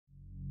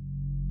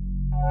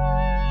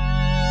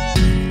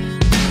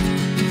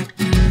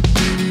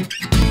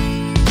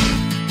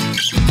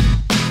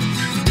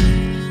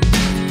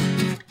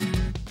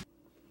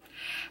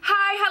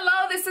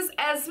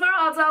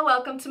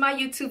my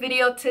YouTube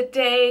video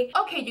today.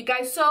 Okay, you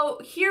guys, so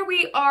here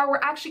we are. We're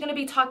actually going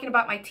to be talking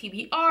about my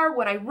TBR,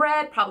 what I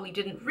read, probably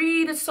didn't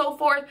read, and so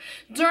forth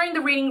during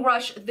the reading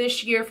rush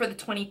this year for the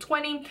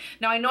 2020.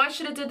 Now, I know I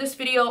should have did this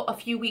video a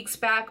few weeks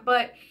back,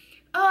 but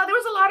there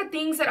was a lot of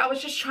things that I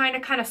was just trying to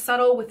kind of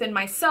settle within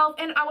myself,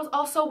 and I was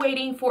also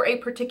waiting for a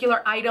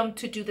particular item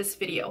to do this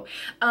video.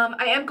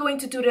 I am going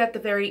to do it at the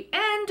very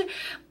end,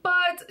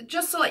 but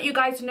just to let you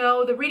guys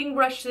know, the reading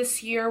rush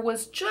this year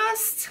was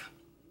just,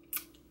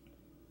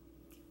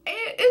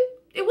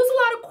 it was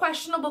a lot of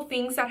questionable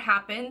things that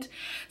happened.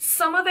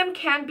 Some of them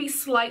can be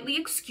slightly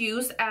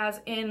excused,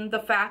 as in the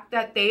fact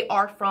that they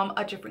are from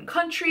a different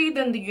country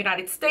than the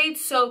United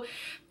States. So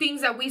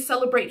things that we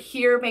celebrate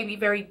here may be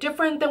very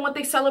different than what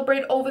they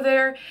celebrate over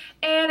there.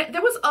 And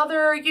there was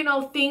other, you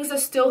know, things that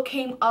still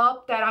came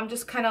up that I'm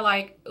just kind of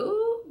like,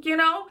 ooh, you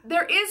know.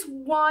 There is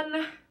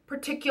one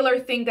particular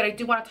thing that I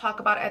do want to talk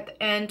about at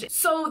the end.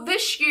 So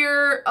this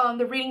year,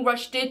 the reading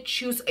rush did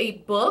choose a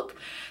book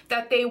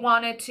that they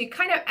wanted to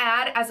kind of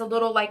add as a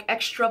little like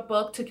extra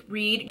book to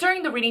read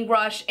during the reading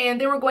rush,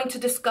 and they were going to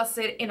discuss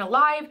it in a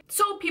live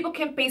so people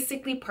can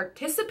basically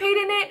participate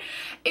in it.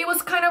 It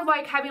was kind of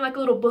like having like a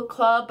little book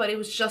club, but it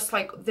was just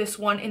like this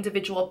one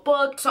individual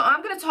book. So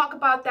I'm going to talk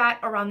about that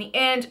around the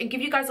end and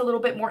give you guys a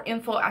little bit more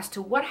info as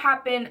to what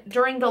happened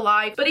during the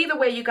live. But either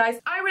way, you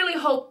guys, I really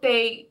hope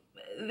they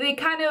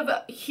kind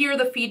of hear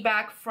the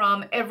feedback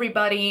from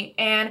everybody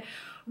and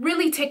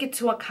really take it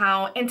to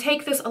account and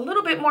take this a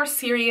little bit more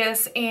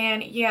serious.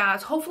 And yeah,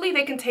 hopefully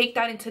they can take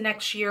that into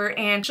next year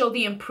and show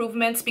the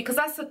improvements, because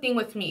that's the thing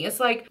with me. It's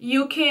like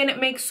you can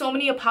make so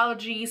many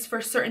apologies for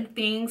certain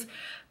things,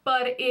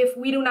 but if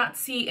we do not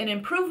see an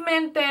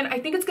improvement, then I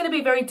think it's going to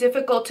be very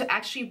difficult to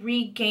actually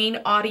regain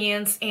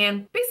audience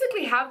and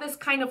basically have this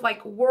kind of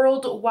like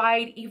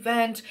worldwide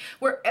event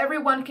where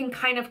everyone can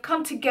kind of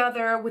come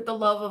together with the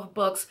love of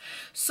books.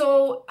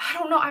 So I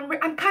don't know,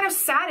 I'm kind of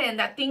saddened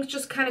that things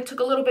just kind of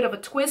took a little bit of a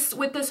twist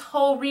with this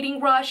whole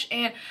reading rush,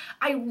 and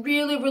I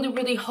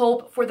really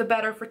hope for the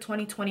better for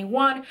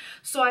 2021.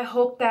 So I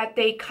hope that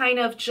they kind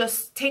of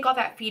just take all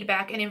that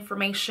feedback and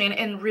information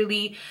and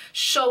really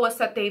show us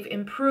that they've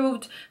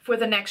improved for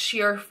the next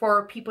year,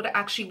 for people to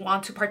actually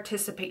want to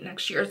participate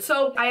next year.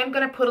 So I am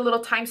going to put a little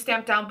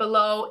timestamp down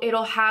below.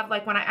 It'll have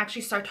like when I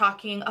actually start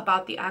talking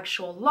about the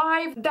actual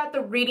live that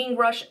the reading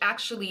rush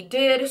actually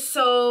did.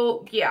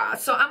 So yeah,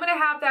 so I'm going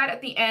to have that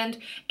at the end.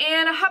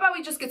 And how about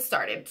we just get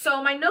started?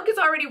 So my Nook is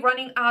already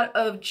running out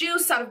of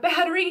juice, out of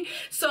battery.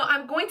 So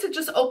I'm going to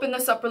just open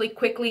this up really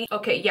quickly.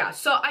 Okay, yeah,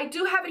 so I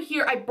do have it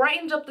here. I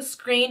brightened up the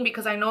screen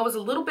because I know it was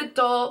a little bit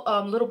dull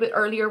a little bit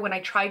earlier when I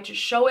tried to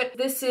show it.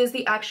 This is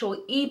the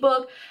actual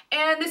ebook.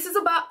 And this is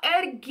about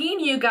Ed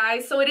Gein, you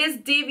guys. So it is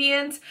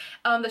Deviant,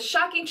 the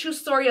shocking true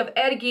story of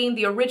Ed Gein,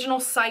 the original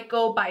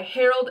Psycho by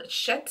Harold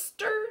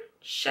Shetster.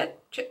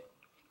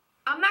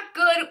 I'm not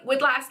good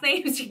with last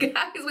names, you guys,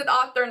 with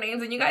author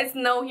names, and you guys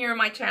know here on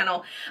my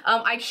channel,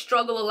 I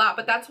struggle a lot,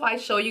 but that's why I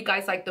show you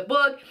guys like the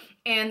book,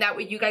 and that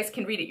way you guys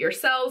can read it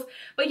yourselves.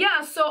 But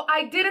yeah, so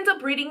I did end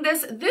up reading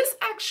this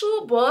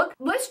actual book.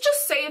 Let's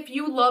just say if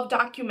you love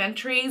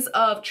documentaries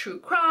of true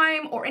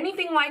crime or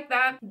anything like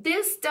that,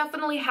 this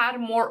definitely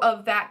had more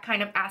of that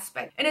kind of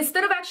aspect. And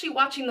instead of actually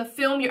watching the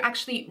film, you're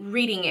actually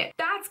reading it.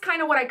 That's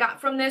kind of what I got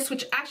from this,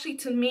 which actually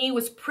to me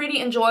was pretty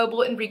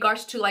enjoyable in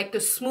regards to like the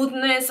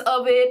smoothness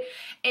of it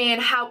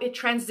and how it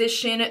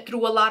transitioned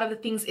through a lot of the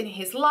things in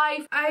his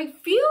life. I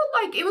feel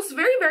like it was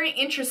very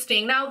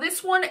interesting. Now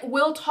this one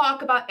will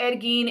talk about Ed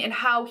Gein and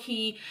how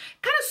he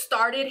kind of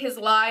started his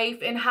life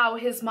and how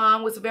his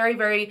mom was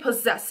very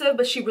possessive,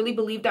 but she really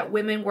believed that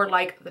women were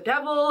like the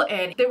devil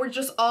and they were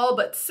just all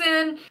but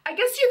sin. I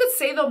guess you could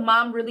say the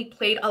mom really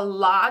played a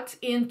lot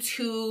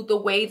into the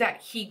way that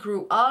he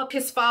grew up.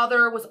 His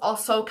father was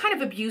also kind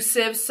of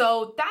abusive,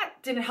 so that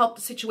didn't help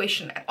the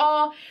situation at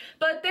all.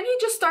 But then he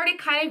just started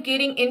kind of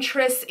getting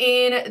interest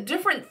in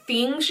different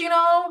things, you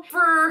know.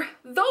 For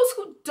those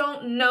who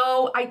don't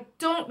know, I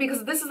don't,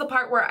 because this is the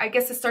part where I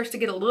guess it starts to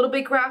get a little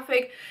bit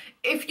graphic.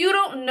 If you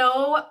don't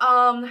know,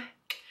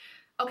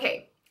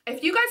 okay,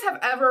 if you guys have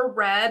ever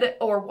read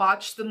or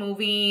watched the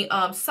movie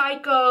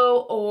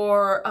Psycho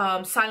or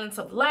Silence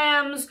of the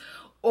Lambs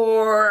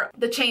or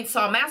The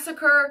Chainsaw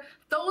Massacre,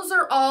 those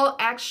are all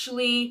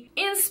actually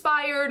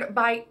inspired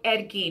by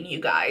Ed Gein,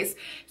 you guys.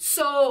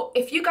 So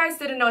if you guys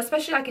didn't know,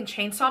 especially like in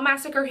Chainsaw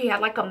Massacre, he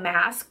had like a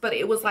mask, but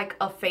it was like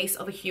a face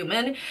of a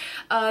human.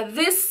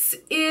 This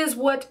is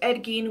what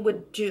Ed Gein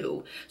would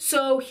do.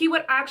 So he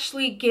would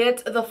actually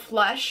get the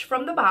flesh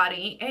from the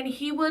body and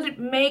he would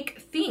make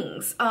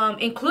things,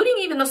 including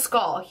even the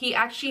skull. He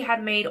actually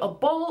had made a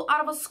bowl out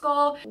of a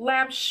skull,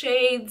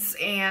 lampshades,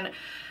 and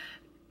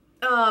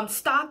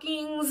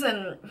stockings,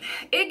 and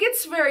it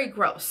gets very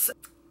gross.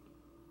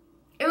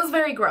 It was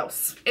very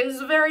gross. It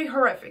was very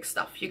horrific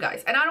stuff, you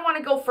guys. And I don't want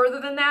to go further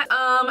than that.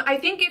 I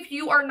think if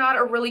you are not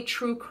a really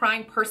true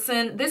crime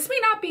person, this may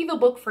not be the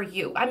book for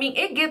you. I mean,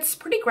 it gets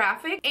pretty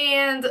graphic,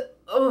 and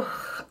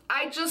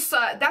I just,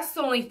 that's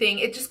the only thing.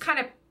 It just kind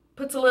of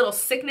puts a little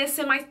sickness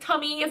in my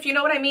tummy, if you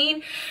know what I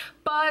mean.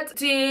 but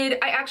did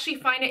I actually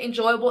find it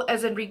enjoyable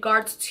as in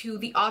regards to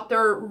the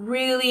author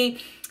really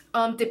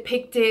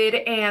depicted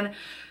and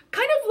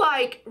kind of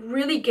like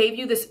really gave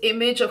you this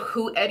image of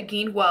who Ed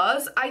Gein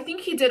was. I think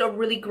he did a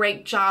really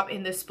great job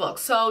in this book.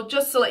 So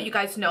just to let you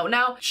guys know.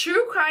 Now,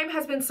 true crime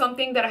has been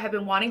something that I have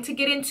been wanting to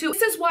get into.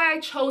 This is why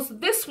I chose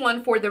this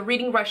one for the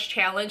Reading Rush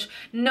Challenge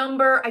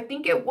number, I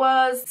think it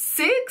was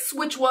 6,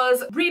 which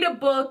was read a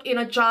book in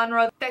a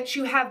genre that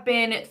you have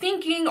been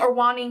thinking or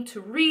wanting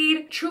to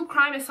read. True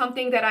crime is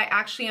something that I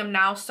actually am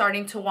now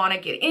starting to want to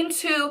get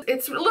into.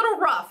 It's a little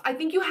rough. I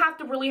think you have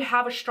to really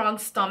have a strong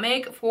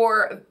stomach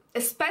for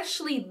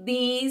especially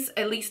these,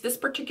 at least this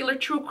particular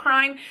true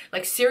crime,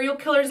 like serial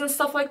killers and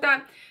stuff like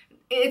that.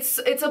 It's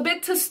a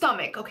bit to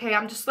stomach, okay?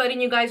 I'm just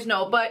letting you guys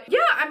know. But yeah,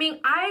 I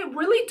mean, I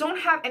really don't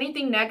have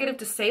anything negative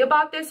to say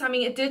about this. I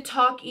mean, it did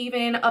talk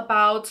even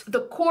about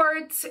the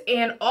courts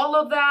and all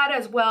of that,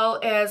 as well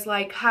as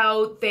like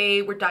how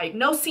they were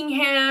diagnosing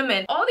him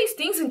and all these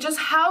things, and just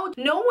how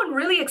no one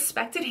really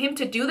expected him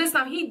to do this.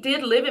 Now, he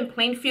did live in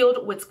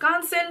Plainfield,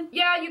 Wisconsin.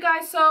 Yeah, you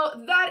guys,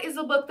 so that is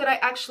a book that I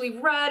actually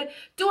read.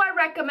 Do I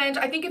recommend?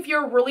 I think if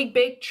you're a really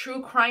big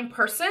true crime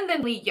person,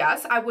 then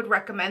yes, I would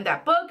recommend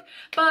that book.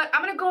 But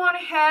I'm gonna go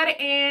on ahead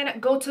and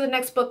go to the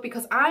next book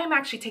because I'm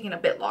actually taking a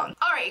bit long.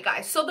 All right, you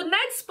guys, so the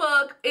next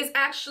book is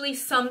actually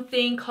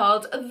something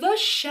called The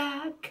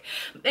Shack,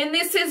 and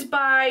this is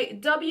by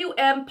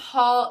W.M.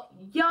 Paul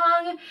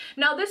Young.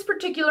 Now, this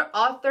particular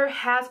author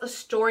has a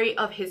story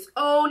of his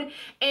own,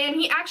 and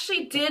he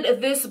actually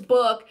did this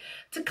book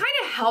to kind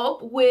of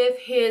help with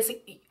his,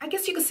 I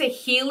guess you could say,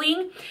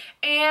 healing.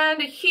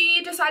 And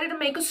he decided to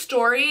make a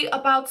story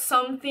about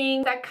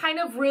something that kind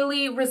of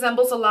really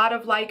resembles a lot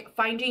of like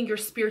finding your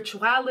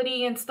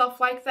spirituality and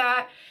stuff like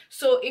that.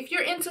 So if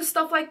you're into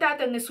stuff like that,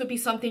 then this would be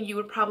something you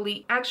would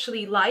probably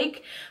actually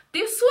like.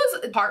 This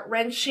was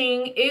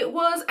heart-wrenching. It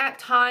was at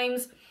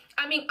times,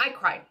 I mean, I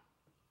cried.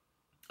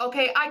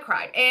 Okay, I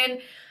cried.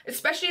 And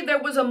especially there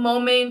was a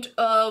moment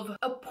of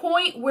a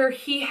point where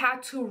he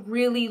had to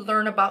really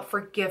learn about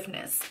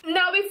forgiveness.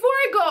 Now, before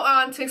I go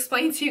on to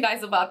explain to you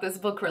guys about this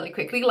book really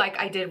quickly, like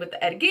I did with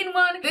the Ed Gein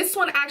one, this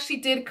one actually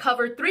did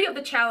cover 3 of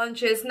the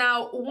challenges.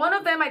 Now, one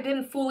of them I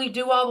didn't fully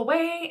do all the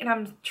way, and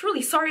I'm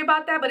truly sorry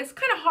about that, but it's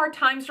kind of hard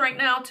times right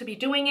now to be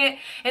doing it,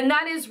 and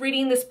that is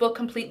reading this book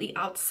completely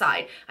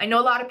outside. I know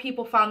a lot of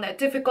people found that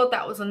difficult.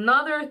 That was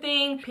another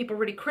thing. People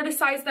really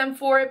criticized them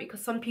for it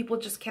because some people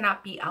just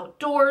cannot be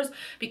outdoors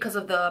because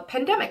of the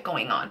pandemic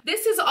going on.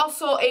 This is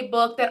also a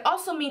book that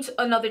also meets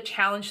another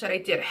challenge that I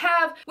did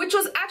have, which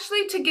was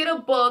actually to get a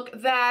book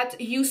that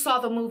you saw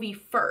the movie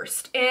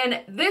first.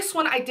 And this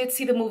one I did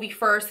see the movie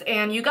first,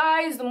 and you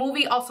guys, the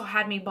movie also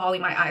had me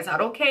bawling my eyes out,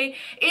 okay?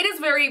 It is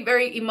very,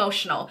 very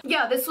emotional.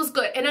 Yeah, this was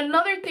good. And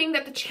another thing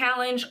that the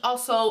challenge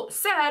also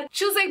said,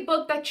 choose a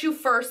book that you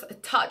first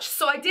touched.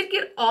 So I did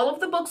get all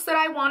of the books that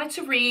I wanted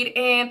to read,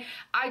 and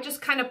I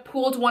just kind of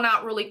pulled one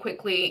out really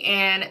quickly,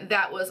 and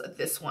that was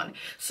this one.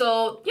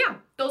 So yeah,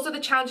 those are the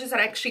challenges that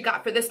I actually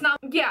got for this. Now,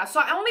 yeah,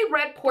 so I only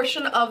read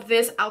portion of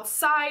this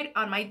outside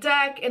on my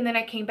deck, and then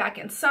I came back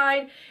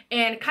inside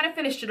and kind of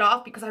finished it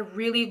off because I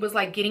really was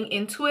like getting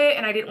into it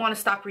and I didn't want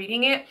to stop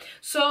reading it.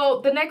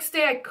 So the next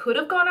day I could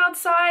have gone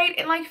outside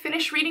and like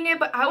finished reading it,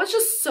 but I was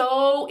just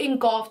so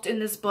engulfed in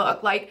this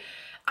book. Like,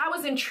 I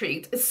was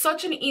intrigued. It's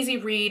such an easy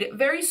read,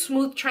 very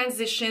smooth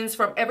transitions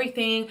from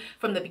everything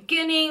from the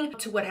beginning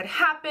to what had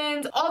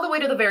happened all the way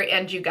to the very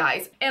end, you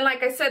guys. And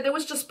like I said, there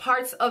was just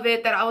parts of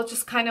it that I was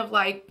just kind of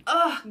like,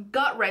 ugh,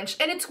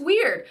 gut-wrenched. And it's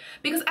weird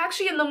because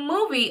actually in the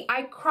movie,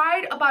 I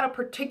cried about a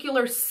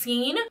particular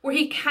scene where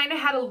he kind of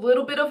had a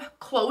little bit of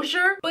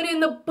closure, but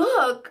in the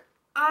book,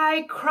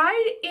 I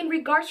cried in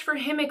regards for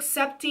him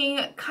accepting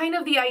kind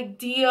of the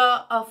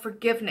idea of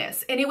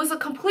forgiveness, and it was a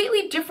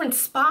completely different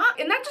spot.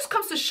 And that just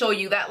comes to show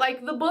you that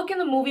like the book and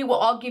the movie will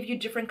all give you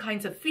different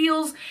kinds of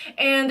feels,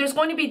 and there's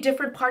going to be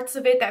different parts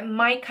of it that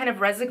might kind of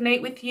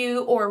resonate with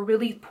you or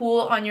really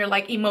pull on your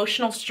like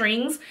emotional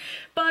strings.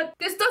 But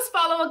this does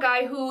follow a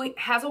guy who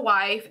has a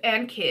wife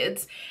and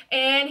kids,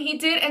 and he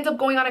did end up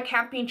going on a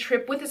camping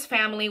trip with his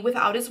family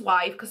without his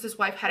wife because his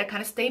wife had to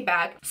kind of stay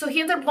back. So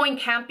he ended up going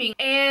camping,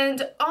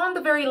 and on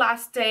the very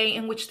last day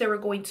in which they were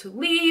going to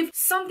leave,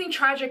 something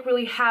tragic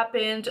really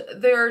happened.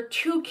 Their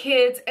 2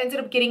 kids ended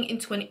up getting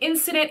into an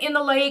incident in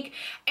the lake,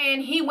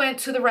 and he went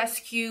to the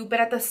rescue, but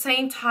at the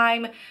same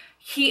time,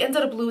 he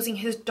ended up losing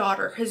his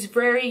daughter, his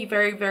very,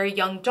 very, very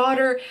young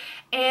daughter,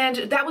 and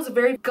that was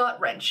very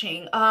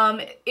gut-wrenching.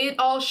 It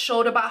all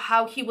showed about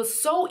how he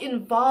was so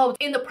involved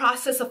in the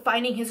process of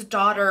finding his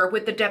daughter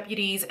with the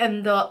deputies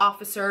and the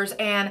officers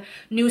and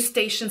news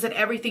stations and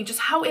everything, just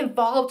how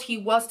involved he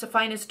was to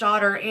find his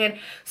daughter. And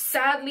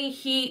sadly,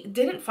 he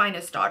didn't find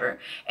his daughter,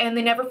 and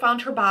they never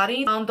found her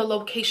body on the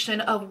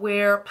location of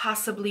where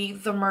possibly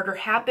the murder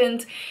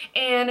happened.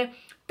 And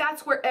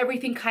that's where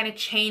everything kind of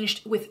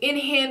changed within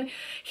him.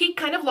 He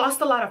kind of lost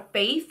a lot of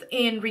faith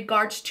in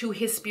regards to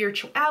his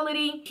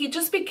spirituality. He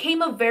just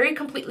became a very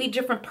completely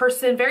different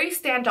person, very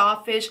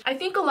standoffish. I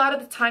think a lot of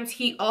the times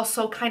he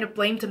also kind of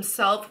blamed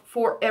himself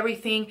for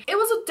everything. It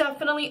was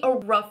definitely a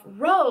rough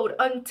road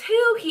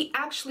until he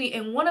actually,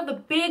 in one of the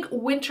big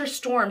winter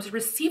storms,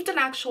 received an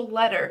actual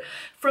letter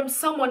from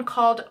someone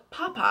called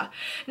Papa.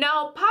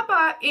 Now,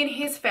 Papa in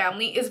his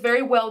family is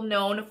very well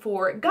known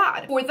for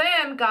God. For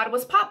them, God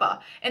was Papa,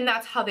 and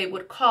that's how they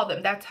would call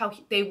them. That's how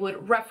they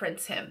would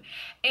reference him.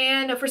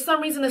 And for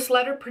some reason, this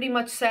letter pretty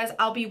much says,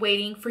 "I'll be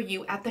waiting for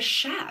you at the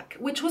shack,"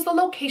 which was the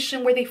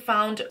location where they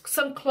found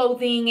some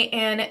clothing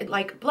and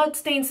like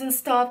bloodstains and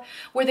stuff,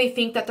 where they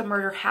think that the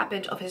murder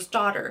happened of his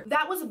daughter.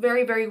 That was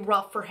very, very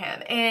rough for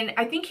him. And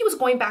I think he was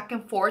going back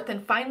and forth,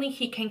 and finally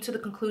he came to the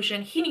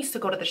conclusion he needs to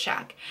go to the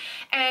shack.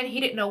 And he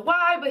didn't know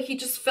why, but he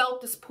just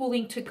felt this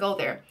pulling to go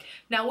there.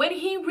 Now, when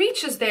he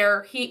reaches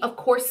there, he of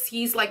course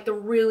sees like the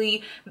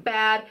really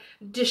bad,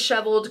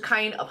 disheveled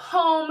kind of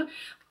home.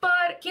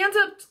 But he ends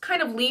up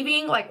kind of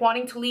leaving, like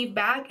wanting to leave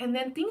back, and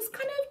then things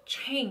kind of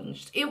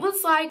changed. It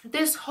was like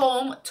this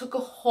home took a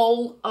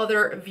whole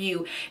other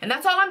view. And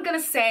that's all I'm gonna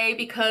say,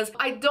 because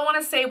I don't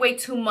want to say way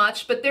too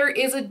much, but there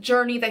is a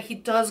journey that he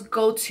does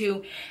go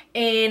to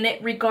in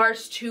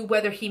regards to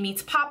whether he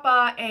meets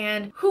Papa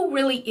and who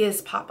really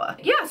is Papa.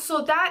 Yeah,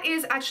 so that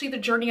is actually the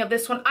journey of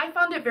this one. I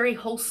found it very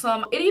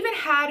wholesome. It even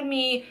had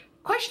me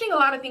questioning a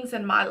lot of things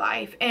in my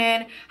life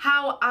and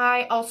how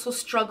I also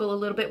struggle a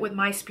little bit with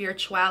my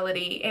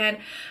spirituality. And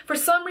for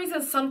some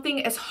reason,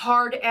 something as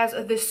hard as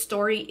this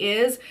story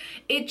is,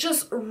 it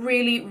just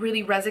really,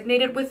 really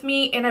resonated with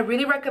me. And I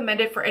really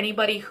recommend it for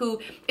anybody who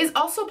is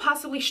also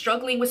possibly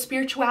struggling with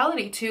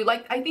spirituality too.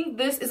 Like, I think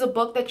this is a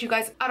book that you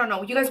guys, I don't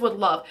know, you guys would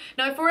love.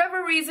 Now, if for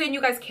whatever reason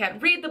you guys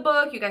can't read the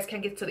book, you guys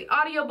can't get to the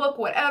audiobook,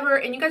 whatever,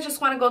 and you guys just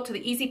want to go to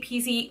the easy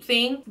peasy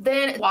thing,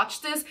 then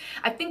watch this.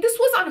 I think this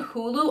was on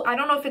Hulu. I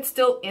don't know if it's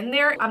still in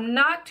there. I'm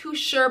not too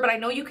sure, but I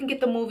know you can get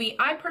the movie.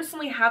 I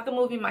personally have the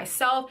movie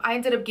myself. I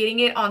ended up getting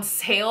it on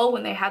sale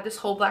when they had this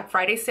whole Black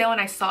Friday sale, and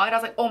I saw it. I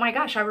was like, oh my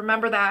gosh, I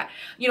remember that,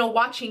 you know,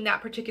 watching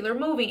that particular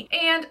movie.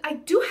 And I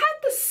do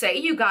have to say,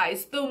 you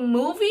guys, the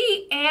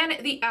movie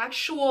and the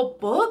actual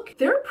book,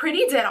 they're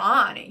pretty dead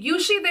on.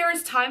 Usually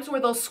there's times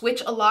where they'll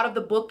switch a lot of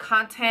the book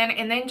content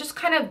and then just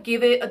kind of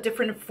give it a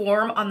different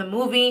form on the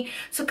movie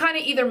to kind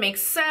of either make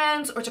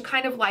sense or to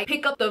kind of like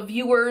pick up the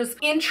viewer's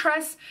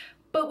interest.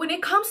 But when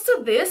it comes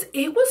to this,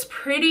 it was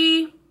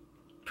pretty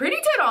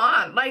dead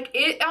on. Like,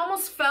 it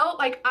almost felt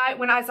like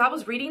as I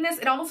was reading this,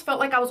 it almost felt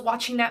like I was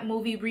watching that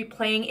movie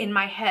replaying in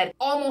my head.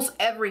 Almost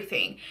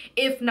everything,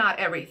 if not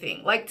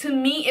everything. Like, to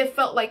me, it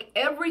felt like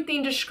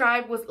everything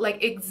described was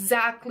like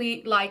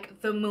exactly like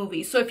the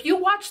movie. So if you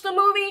watch the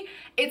movie,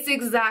 it's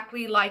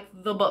exactly like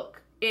the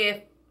book.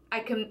 If I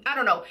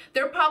don't know,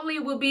 there probably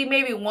will be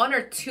maybe one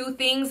or two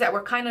things that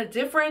were kind of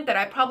different that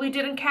I probably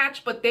didn't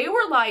catch, but they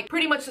were like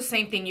pretty much the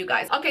same thing, you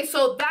guys. Okay,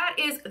 so that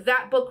is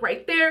that book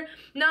right there.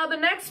 Now, the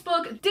next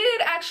book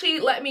did actually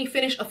let me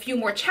finish a few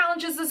more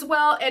challenges as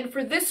well. And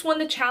for this one,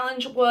 the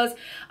challenge was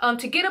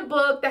to get a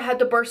book that had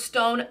the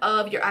birthstone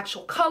of your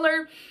actual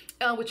color.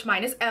 Which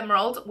mine is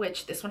emerald,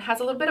 which this one has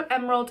a little bit of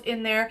emerald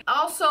in there.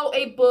 Also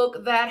a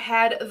book that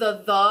had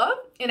the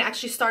and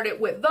actually started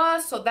with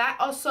the, so that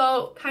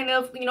also kind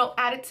of, you know,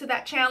 added to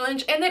that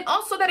challenge. And then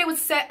also that it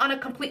was set on a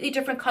completely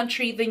different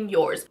country than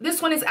yours.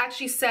 This one is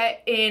actually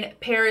set in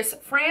Paris,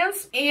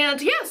 France. And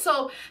yeah,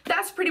 so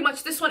that's pretty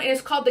much this one. It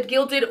is called The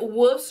Gilded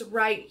Wolves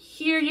right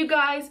here, you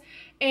guys.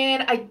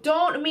 And I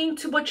don't mean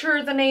to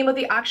butcher the name of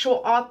the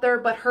actual author,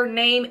 but her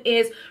name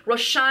is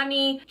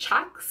Roshani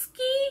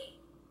Chokshi.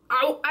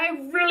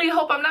 I really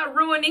hope I'm not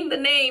ruining the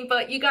name,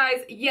 but you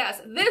guys,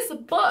 yes, this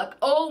book,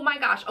 oh my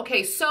gosh.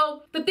 Okay,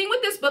 so the thing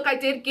with this book, I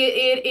did get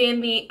it in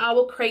the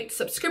Owl Crate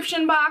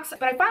subscription box,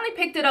 but I finally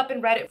picked it up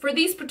and read it for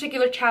these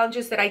particular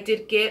challenges that I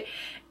did get.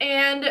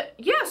 And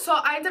yeah, so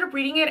I ended up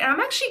reading it, and I'm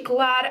actually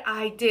glad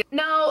I did.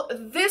 Now,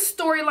 this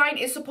storyline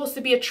is supposed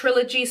to be a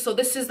trilogy, so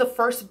this is the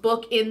first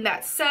book in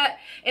that set,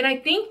 and I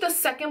think the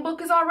second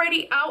book is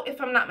already out,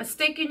 if I'm not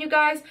mistaken, you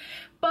guys.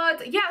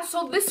 But yeah,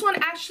 so this one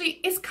actually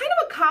is kind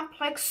of a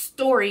complex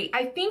story.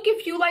 I think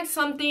if you like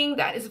something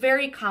that is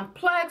very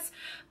complex,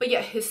 but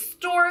yet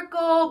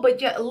historical,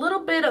 but yet a little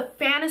bit of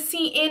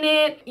fantasy in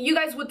it, you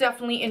guys would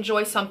definitely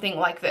enjoy something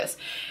like this.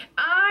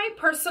 I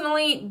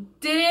personally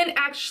didn't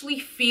actually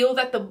feel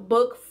that the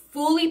book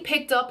fully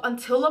picked up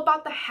until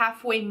about the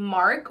halfway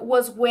mark,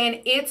 was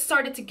when it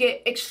started to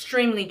get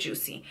extremely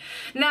juicy.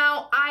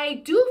 Now,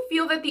 I do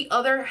feel that the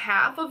other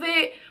half of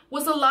it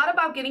was a lot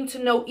about getting to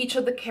know each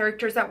of the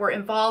characters that were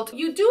involved.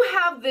 You do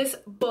have this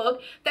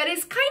book that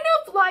is kind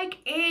of like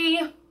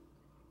a,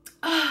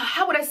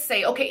 how would I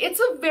say? Okay, it's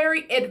a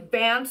very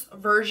advanced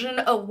version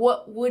of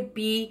what would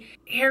be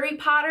Harry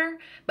Potter,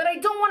 but I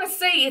don't want to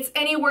say it's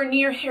anywhere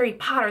near Harry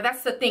Potter.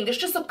 That's the thing. There's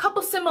just a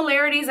couple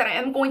similarities that I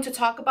am going to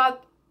talk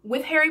about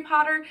with Harry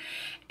Potter,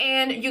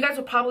 and you guys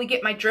will probably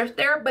get my drift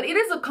there, but it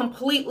is a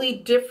completely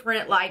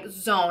different like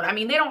zone. I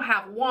mean, they don't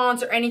have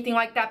wands or anything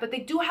like that, but they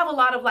do have a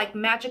lot of like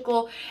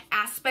magical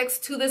aspects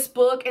to this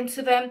book and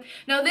to them.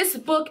 Now, this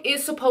book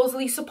is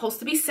supposedly supposed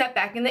to be set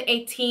back in the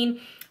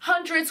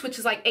 1800s, which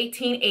is like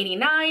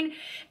 1889,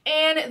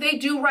 and they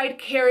do ride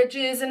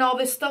carriages and all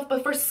this stuff,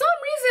 but for some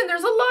reason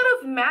there's a lot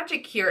of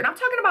magic here, and I'm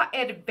talking about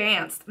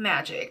advanced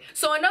magic.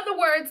 So in other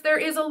words, there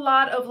is a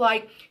lot of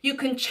like, you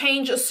can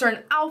change a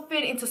certain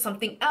outfit into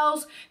something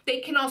else.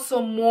 They can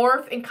also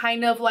morph and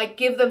kind of like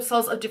give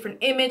themselves a different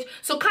image.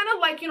 So kind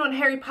of like, you know, in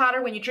Harry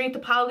Potter, when you drink the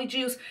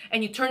polyjuice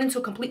and you turn into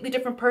a completely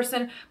different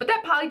person, but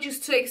that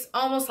polyjuice takes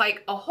almost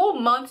like a whole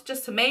month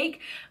just to make.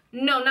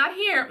 No, not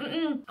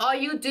here. All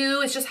you do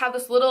is just have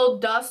this little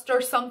dust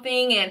or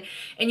something, and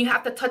you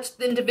have to touch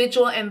the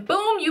individual, and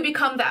boom, you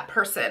become that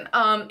person.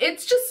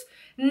 It's just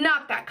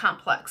not that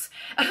complex.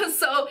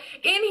 So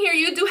in here,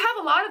 you do have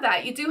a lot of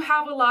that. You do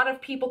have a lot of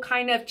people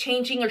kind of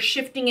changing or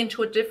shifting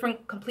into a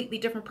completely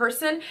different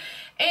person.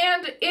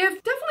 And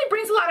it definitely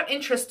brings a lot of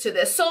interest to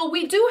this. So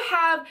we do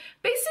have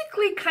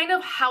basically kind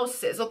of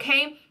houses,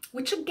 okay?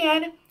 Which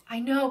again, I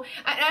know,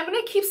 I'm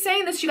gonna keep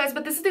saying this, you guys,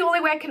 but this is the only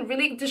way I can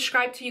really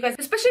describe to you guys,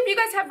 especially if you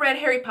guys have read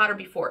Harry Potter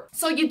before.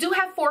 So you do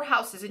have 4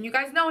 houses, and you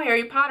guys know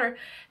Harry Potter,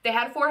 they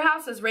had 4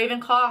 houses: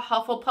 Ravenclaw,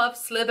 Hufflepuff,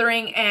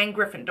 Slytherin, and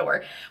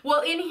Gryffindor.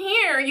 Well, in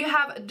here, you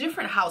have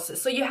different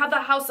houses. So you have the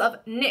House of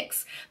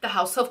Nyx, the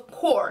House of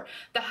Kor,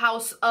 the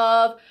House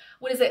of,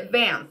 what is it,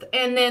 Vanth,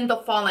 and then the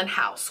Fallen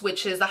House,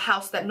 which is a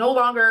house that no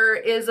longer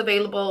is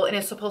available and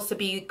is supposed to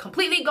be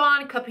completely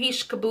gone,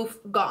 capiche, kaboof,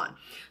 gone.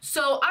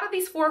 So out of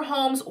these 4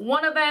 homes,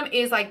 one of them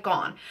is like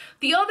gone.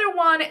 The other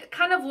one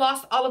kind of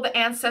lost all of the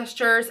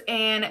ancestors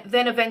and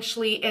then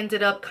eventually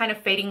ended up kind of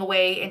fading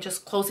away and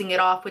just closing it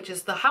off, which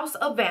is the House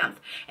of Vanth.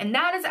 And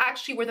that is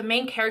actually where the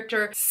main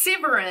character,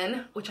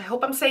 Severin, which I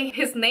hope I'm saying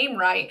his name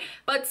right,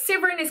 but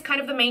Severin is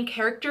kind of the main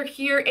character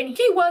here, and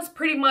he was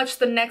pretty much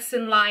the next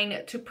in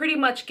line to pretty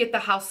much get the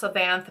House of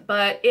Vanth,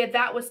 but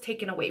that was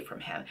taken away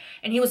from him,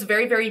 and he was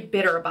very, very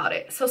bitter about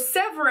it. So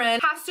Severin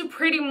has to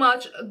pretty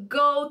much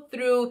go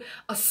through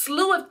a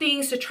slew of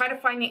things to try to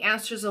find the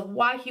answers of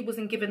why he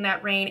wasn't given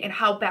that reign and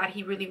how bad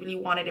he really, really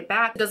wanted it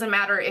back. It doesn't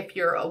matter if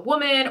you're a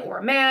woman or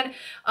a man,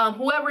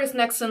 whoever is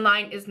next in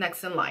line is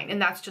next in line, and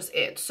that's just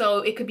it. So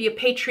it could be a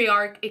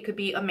patriarch, it could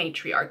be a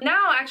matriarch.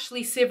 Now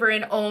actually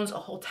Severin owns a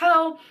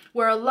hotel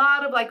where a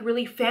lot of like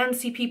really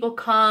fancy people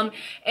come,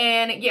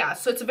 and yeah,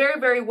 so it's very,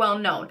 very well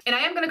known. And I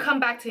am going to come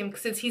back to him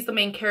since he's the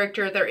main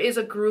character. There is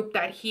a group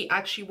that he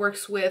actually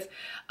works with,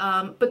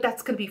 but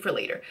that's going to be for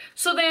later.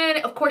 So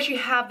then of course you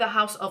have the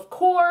House of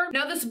Kor.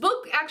 Now this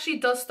book actually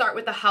does start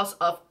with the House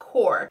of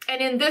Kor,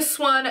 and in this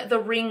one the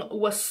ring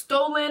was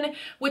stolen,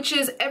 which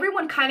is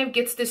everyone kind of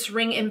gets this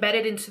ring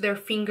embedded into their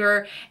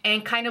finger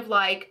and kind of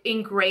like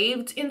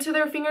engraved into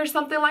their finger,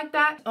 something like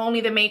that. Only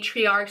the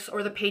matriarchs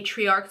or the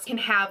patriarchs can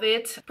have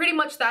it. Pretty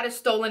much that is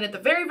stolen at the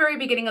very, very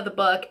beginning of the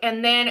book.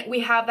 And then we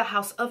have the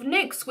House of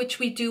Nyx, which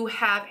we do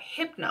have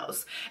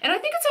Hypnos, and I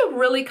think it's a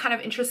really kind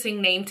of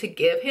interesting name to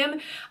give him,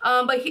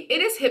 but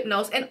it is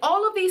Hypnos. And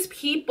all of these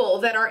people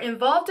that are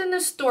involved in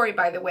this story,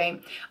 by the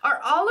way, are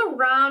all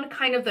around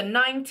kind of the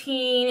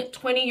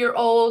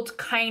 19-20-year-old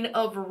kind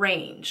of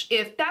range,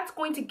 if that's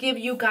going to give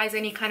you guys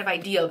any kind of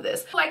idea of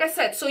this. Like I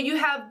said, so you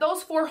have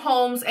those 4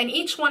 homes, and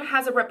each one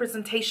has a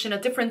representation,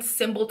 a different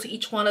symbol to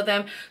each one of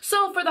them.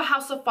 So for the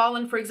House of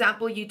Fallen, for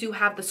example, you do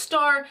have the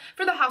star.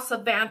 For the House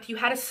of Vanth, you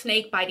had a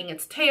snake biting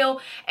its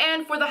tail,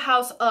 and for the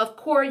House of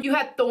Kor, you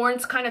had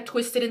thorns kind of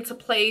twisted into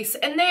place,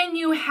 and then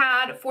you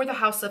had, for the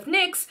House of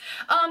Nyx,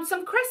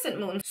 some crescent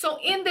moons. So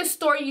in this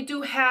story, you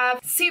do have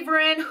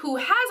Severin, who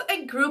has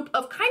a group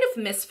of kind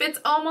of misfits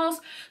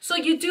almost. So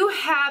you do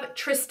have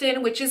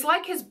Tristan, which is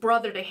like his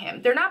brother to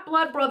him. They're not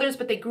blood brothers,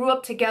 but they grew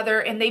up together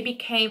and they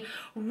became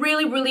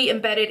really, really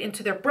embedded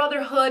into their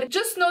brotherhood.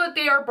 Just know that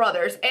they are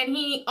brothers. And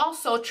he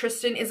also,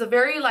 Tristan, is a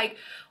very like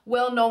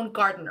well-known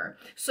gardener.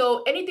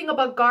 So anything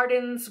about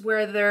gardens,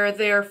 whether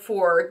they're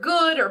for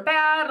good or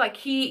bad, like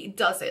he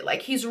does it.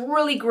 Like he's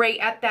really great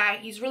at that.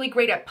 He's really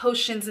great at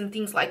potions and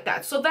things like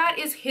that. So that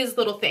is his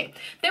little thing.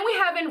 Then we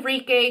have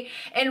Enrique.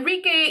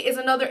 Enrique is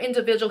another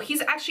individual.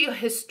 He's actually a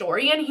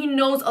historian. He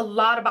knows a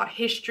lot about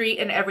history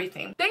and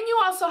everything. Then you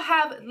also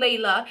have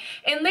Layla,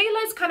 and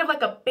Layla is kind of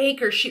like a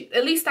baker.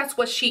 At least that's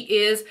what she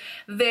is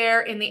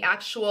there in the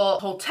actual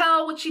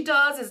hotel. What she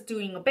does is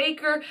doing a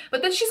baker,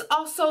 but then she's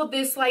also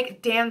this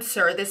like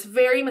dancer, this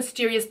very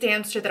mysterious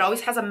dancer that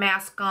always has a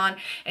mask on,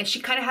 and she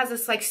kind of has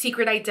this like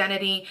secret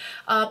identity.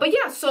 But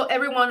yeah, so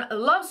everyone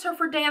loves her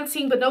for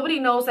dancing, but nobody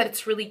knows that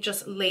it's really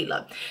just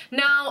Layla.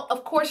 Now,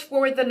 of course,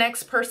 for the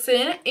next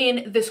person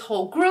in this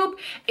whole group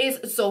is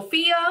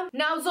Zofia.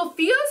 Now,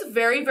 Zofia is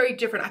very, very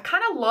different. I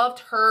kind of loved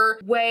her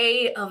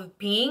way of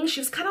being. She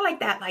was kind of like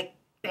that, like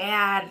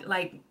bad,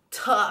 like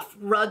tough,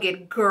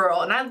 rugged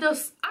girl. And I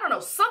don't know,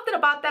 something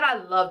about that,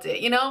 I loved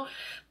it, you know?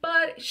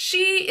 but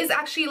she is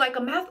actually like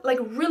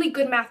a really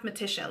good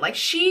mathematician. Like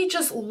she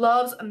just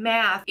loves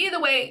math. Either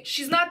way,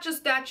 she's not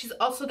just that, she's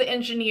also the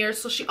engineer,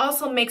 so she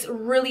also makes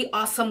really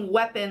awesome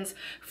weapons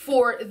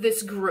for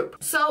this group.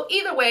 So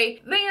either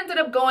way, they ended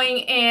up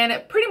going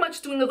and pretty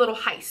much doing a little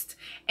heist,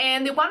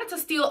 and they wanted to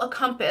steal a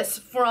compass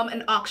from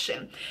an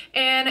auction,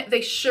 and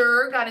they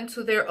sure got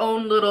into their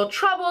own little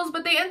troubles,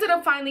 but they ended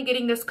up finally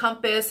getting this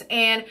compass,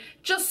 and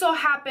just so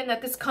happened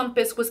that this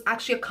compass was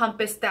actually a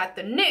compass that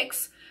the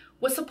Knicks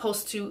was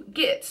supposed to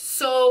get.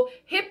 So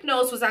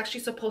Hypnos was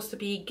actually supposed to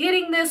be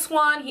getting this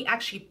one. He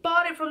actually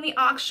bought it from the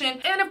auction,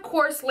 and of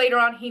course later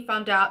on he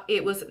found out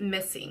it was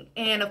missing.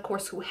 And of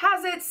course, who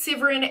has it?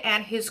 Severin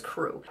and his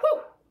crew.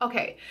 Whew.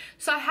 Okay,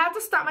 so I had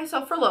to stop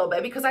myself for a little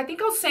bit because I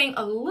think I was saying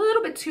a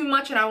little bit too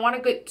much and I want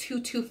to get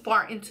too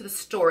far into the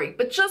story.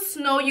 But just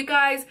know, you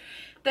guys,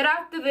 that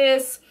after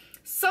this,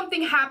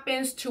 something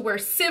happens to where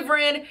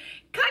Severin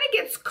kind of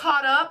gets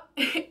caught up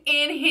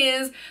in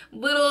his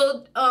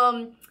little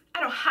I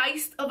don't know,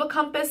 heist of a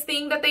compass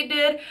thing that they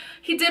did.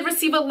 He did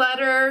receive a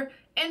letter,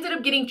 ended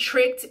up getting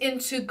tricked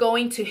into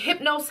going to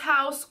Hypnos'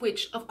 house,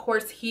 which of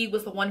course he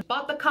was the one who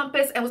bought the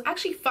compass and was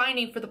actually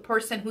finding for the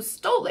person who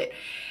stole it.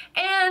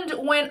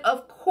 And when,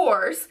 of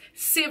course,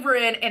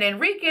 Severin and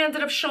Enrique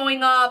ended up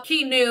showing up,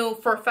 he knew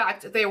for a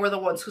fact they were the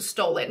ones who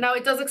stole it. Now,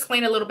 it does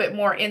explain a little bit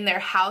more in there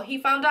how he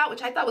found out,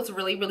 which I thought was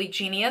really, really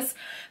genius.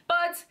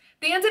 But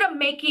they ended up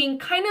making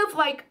kind of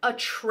like a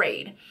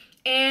trade.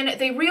 And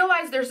they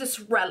realized there's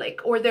this relic,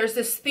 or there's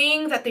this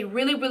thing that they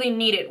really, really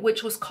needed,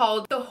 which was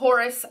called the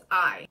Horus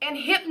Eye. And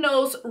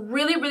Hypnos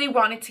really, really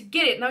wanted to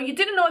get it. Now, you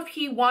didn't know if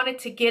he wanted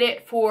to get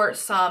it for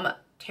some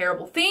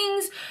terrible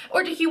things,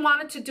 or did he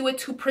wanted to do it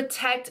to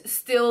protect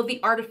still the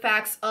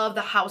artifacts of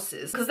the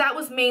houses, because that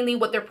was mainly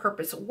what their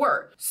purpose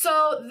were.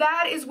 So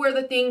that is where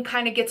the thing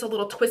kind of gets a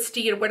little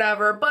twisty or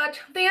whatever, but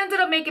they ended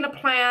up making a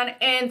plan,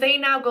 and they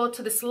now go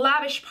to this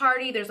lavish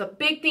party. There's a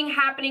big thing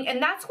happening,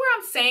 and that's where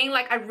I'm saying,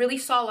 like, I really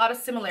saw a lot of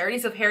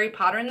similarities of Harry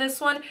Potter in this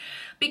one,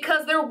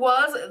 because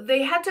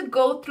they had to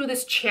go through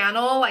this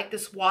channel, like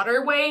this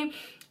waterway,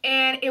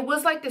 and it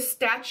was like this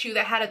statue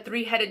that had a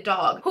three-headed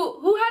dog.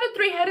 Who had a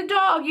three-headed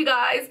dog, you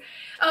guys?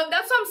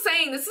 That's what I'm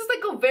saying. This is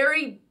like a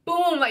very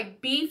boom, like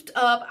beefed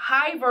up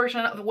high version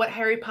of what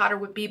Harry Potter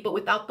would be, but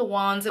without the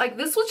wands. Like,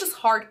 this was just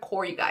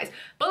hardcore, you guys.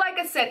 But like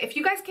I said, if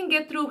you guys can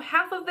get through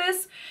half of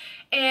this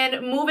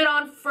and move it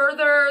on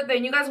further,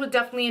 then you guys would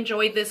definitely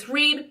enjoy this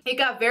read. It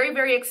got very,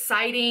 very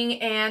exciting,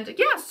 and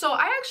yeah, so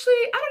I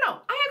don't know,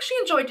 I actually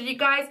enjoyed it, you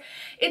guys.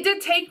 It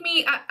did take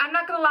me, I'm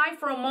not gonna lie,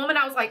 for a moment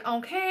I was like,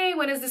 okay,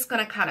 when is this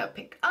gonna kind of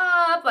pick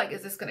up? Like,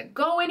 is this gonna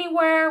go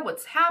anywhere?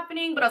 What's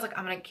happening? But I was like,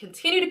 I'm gonna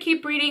continue to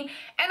keep reading,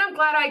 and I'm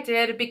glad I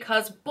did,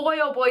 because boy,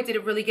 oh boy, did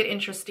it really get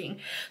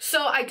interesting.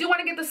 So I do want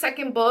to get the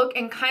second book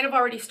and kind of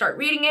already start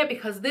reading it,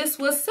 because this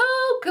was so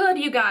good,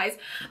 you guys.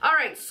 All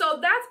right, so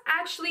that's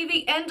actually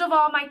the end of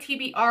all my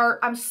TBR.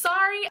 I'm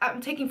sorry,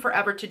 I'm taking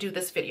forever to do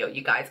this video,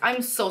 you guys.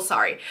 I'm so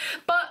sorry.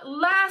 But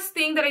last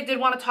thing that I did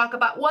want to talk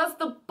about was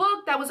the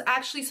book that was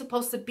actually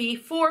supposed to be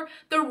for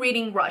the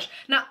reading rush.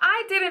 Now,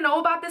 I didn't know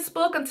about this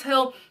book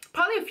until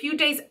probably a few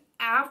days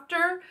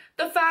after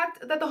the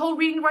fact that the whole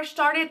reading rush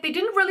started. They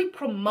didn't really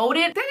promote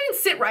it. That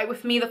didn't sit right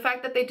with me, the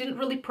fact that they didn't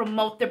really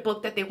promote their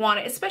book that they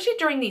wanted, especially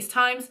during these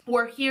times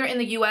where here in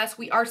the US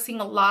we are seeing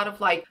a lot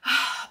of like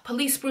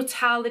police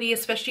brutality,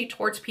 especially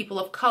towards people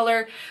of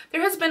color.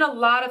 There has been a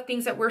lot of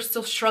things that we're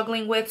still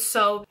struggling with,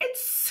 so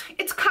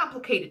it's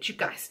complicated, you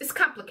guys. It's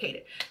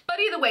complicated. But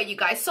either way, you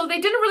guys, so they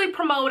didn't really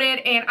promote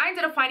it, and I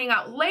ended up finding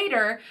out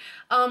later,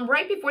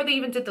 right before they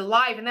even did the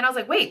live, and then I was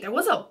like, wait, there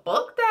was a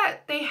book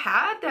that they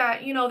had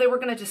that, you know, they were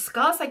gonna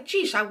discuss. Like,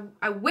 geez,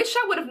 I wish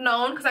I would have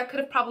known, because I could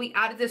have probably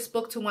added this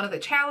book to one of the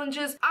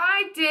challenges.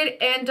 I did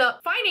end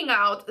up finding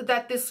out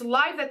that this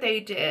live that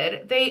they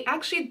did, they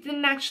actually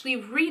didn't actually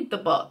read the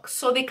book.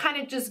 So they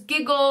kind of just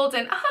giggled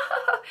and,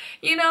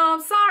 you know,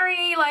 I'm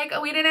sorry, like,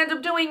 we didn't end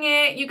up doing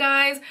it, you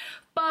guys.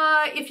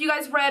 But if you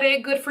guys read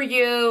it, good for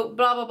you,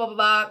 blah, blah, blah, blah,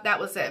 blah. That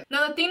was it.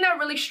 Now, the thing that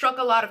really struck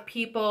a lot of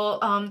people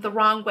the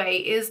wrong way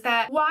is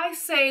that why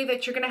say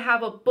that you're going to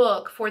have a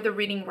book for the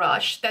reading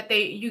rush that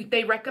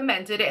they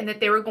recommended and that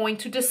they were going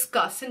to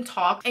discuss and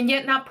talk, and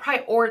yet not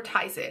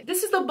prioritize it.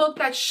 This is the book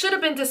that should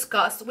have been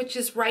discussed, which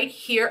is right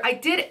here. I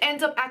did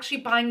end up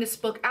actually buying this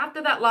book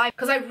after that live,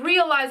 because I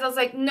realized, I was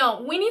like,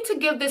 no, we need to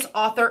give this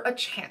author a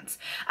chance.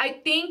 I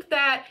think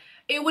that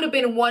it would have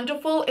been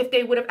wonderful if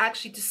they would have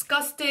actually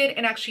discussed it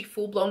and actually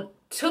full-blown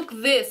took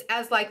this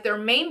as like their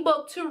main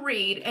book to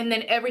read, and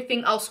then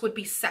everything else would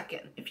be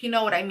second, if you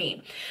know what I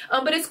mean.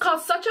 But it's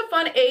called Such a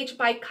Fun Age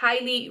by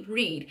Kiley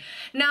Reid.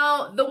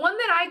 Now, the one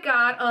that I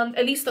got,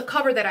 at least the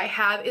cover that I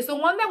have, is the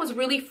one that was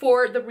really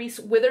for the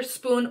Reese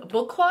Witherspoon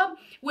book club,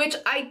 which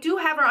I do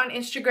have her on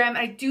Instagram.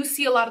 I do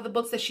see a lot of the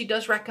books that she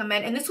does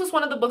recommend, and this was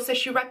one of the books that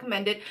she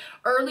recommended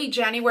early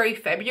January,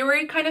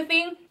 February kind of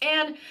thing.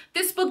 And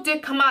this book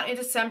did come out in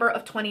December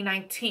of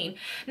 2019.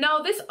 Now,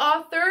 this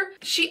author,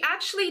 she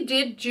actually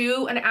did do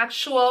do an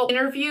actual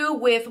interview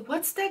with,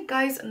 what's that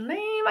guy's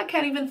name? I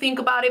can't even think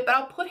about it, but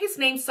I'll put his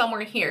name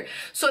somewhere here.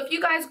 So if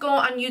you guys go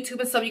on YouTube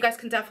and stuff, you guys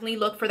can definitely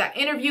look for that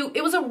interview.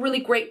 It was a really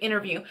great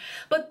interview.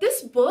 But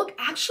this book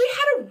actually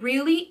had a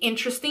really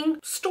interesting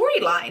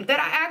storyline that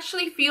I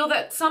actually feel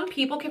that some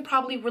people can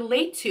probably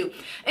relate to.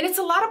 And it's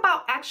a lot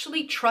about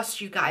actually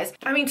trust, you guys.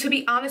 I mean, to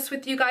be honest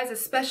with you guys,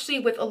 especially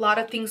with a lot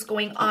of things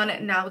going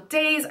on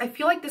nowadays, I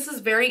feel like this is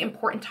a very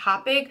important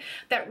topic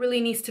that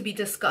really needs to be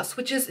discussed,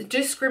 which is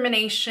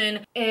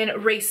discrimination and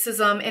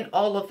racism and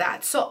all of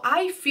that. So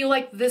I feel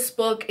like this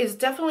book is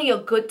definitely a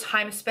good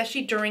time,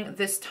 especially during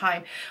this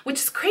time, which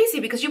is crazy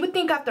because you would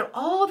think after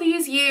all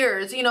these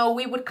years, you know,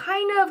 we would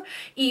kind of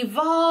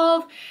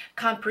evolve,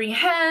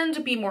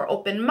 comprehend, be more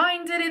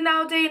open-minded in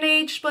now day and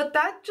age, but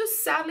that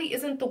just sadly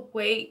isn't the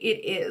way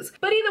it is.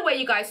 But either way,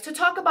 you guys, to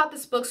talk about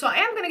this book, so I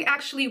am going to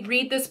actually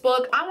read this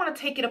book. I want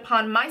to take it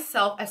upon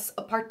myself as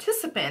a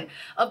participant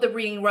of the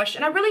reading rush,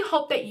 and I really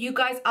hope that you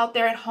guys out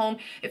there at home,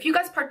 if you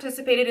guys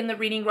participated in the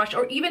reading rush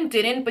or even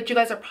didn't, but you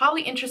guys are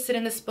probably interested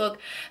in this book,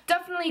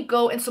 definitely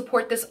go and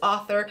support this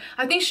author.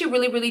 I think she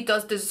really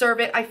does deserve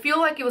it. I feel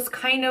like it was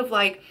kind of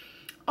like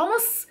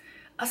almost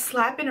a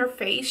slap in her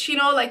face, you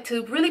know, like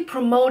to really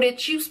promote it.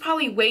 She was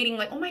probably waiting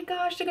like, oh my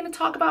gosh, they're gonna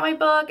talk about my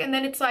book, and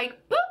then it's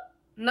like, boop,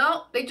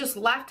 no, they just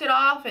laughed it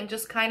off and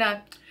just kind of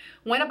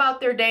went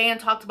about their day and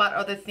talked about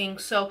other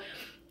things. So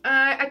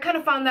I kind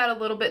of found that a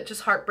little bit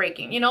just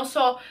heartbreaking, you know.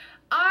 So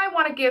I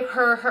want to give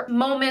her her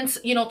moments,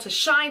 you know, to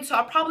shine. So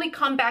I'll probably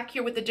come back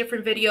here with a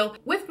different video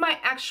with my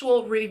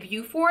actual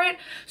review for it.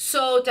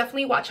 So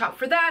definitely watch out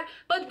for that.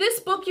 But this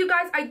book, you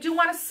guys, I do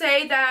want to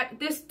say that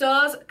this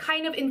does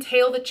kind of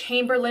entail the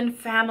Chamberlain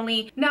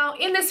family. Now,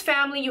 in this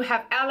family, you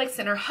have Alex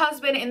and her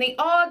husband, and they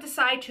all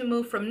decide to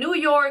move from New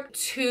York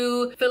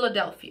to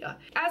Philadelphia.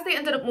 As they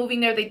ended up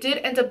moving there, they did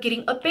end up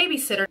getting a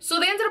babysitter. So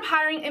they ended up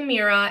hiring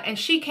Amira, and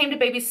she came to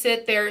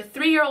babysit their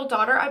 3-year-old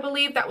daughter, I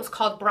believe, that was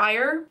called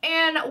Briar.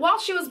 And while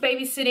she was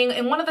babysitting,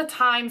 and one of the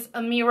times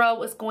Amira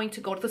was going to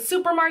go to the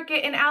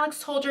supermarket, and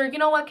Alex told her, you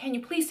know what, can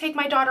you please take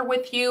my daughter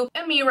with you?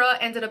 Amira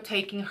ended up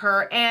taking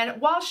her, and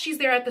while she's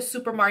there at the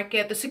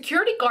supermarket, the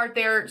security guard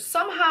there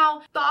somehow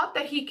thought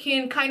that he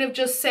can kind of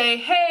just say,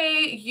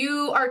 hey,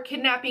 you are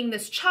kidnapping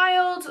this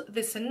child,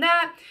 this and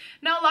that.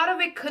 Now, a lot of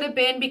it could have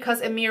been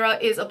because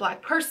Amira is a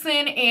black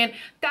person, and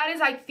that is,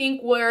 I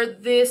think, where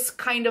this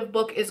kind of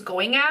book is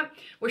going at,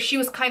 where she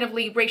was kind of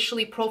like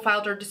racially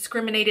profiled or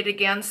discriminated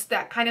against,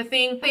 that kind of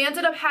thing. They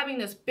ended up having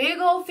this big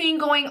old thing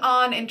going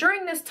on, and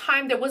during this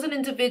time, there was an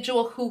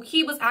individual who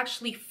he was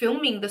actually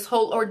filming this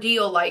whole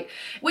ordeal, like,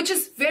 which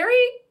is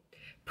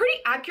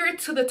pretty accurate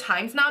to the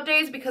times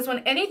nowadays, because when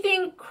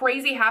anything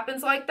crazy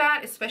happens like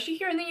that, especially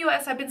here in the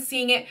US, I've been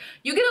seeing it,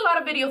 you get a lot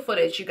of video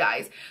footage, you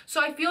guys.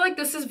 So I feel like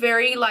this is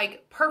very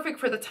like perfect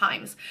for the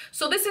times.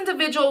 So this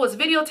individual was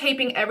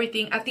videotaping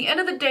everything. At the end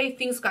of the day,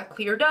 things got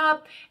cleared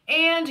up,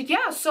 and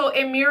yeah, so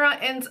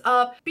Amira ends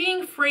up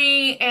being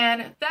free,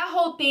 and that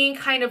whole thing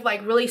kind of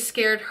like really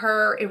scared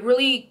her. It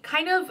really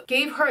kind of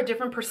gave her a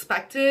different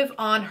perspective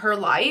on her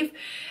life,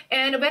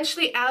 and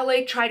eventually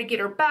Alec tried to get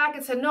her back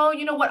and said, no,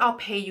 you know what, I'll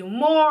pay you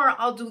more,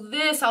 I'll do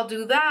this, I'll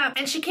do that.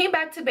 And she came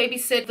back to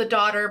babysit the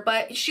daughter,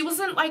 but she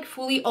wasn't like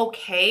fully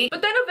okay.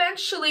 But then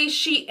eventually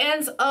she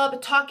ends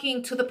up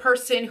talking to the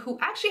person who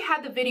actually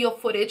had the video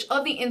footage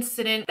of the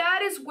incident.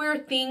 That is where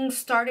things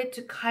started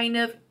to kind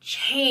of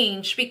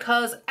change,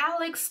 because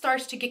Alex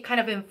starts to get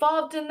kind of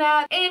involved in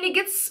that, and it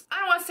gets, I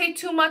don't want to say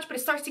too much, but it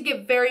starts to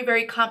get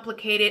very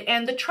complicated.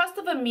 And the trust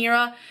of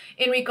Amira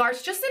in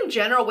regards, just in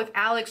general, with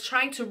Alex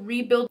trying to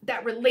rebuild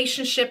that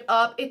relationship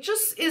up, it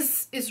just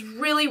is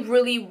really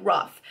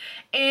rough.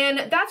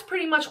 And that's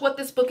pretty much what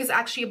this book is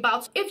actually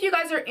about. If you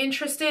guys are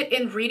interested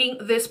in reading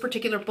this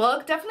particular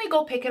book, definitely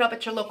go pick it up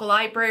at your local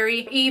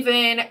library,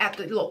 even at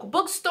the local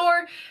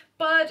bookstore.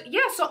 But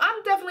yeah, so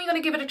I'm definitely going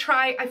to give it a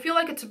try. I feel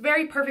like it's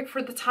very perfect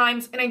for the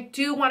times, and I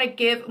do want to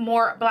give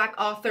more black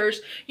authors,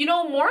 you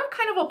know, more of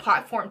kind of a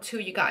platform too,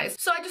 you guys.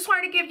 So I just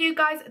wanted to give you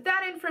guys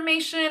that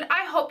information.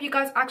 I hope you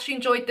guys actually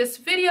enjoyed this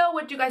video.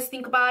 What do you guys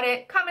think about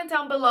it? Comment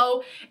down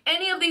below.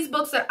 Any of these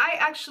books that I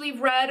actually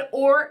read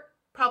or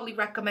probably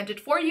recommended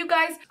for you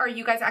guys, are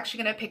you guys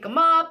actually gonna pick them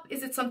up?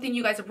 Is it something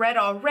you guys have read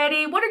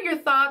already? What are your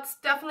thoughts?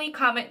 Definitely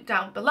comment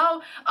down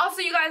below.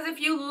 Also, you guys,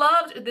 if you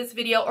loved this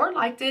video or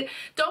liked it,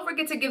 don't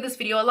forget to give this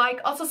video a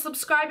like. Also,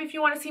 subscribe if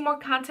you want to see more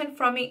content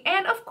from me,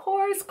 and of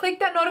course, click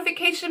that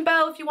notification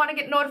bell if you want to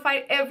get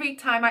notified every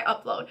time I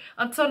upload.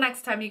 Until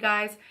next time, you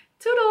guys,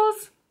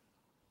 toodles!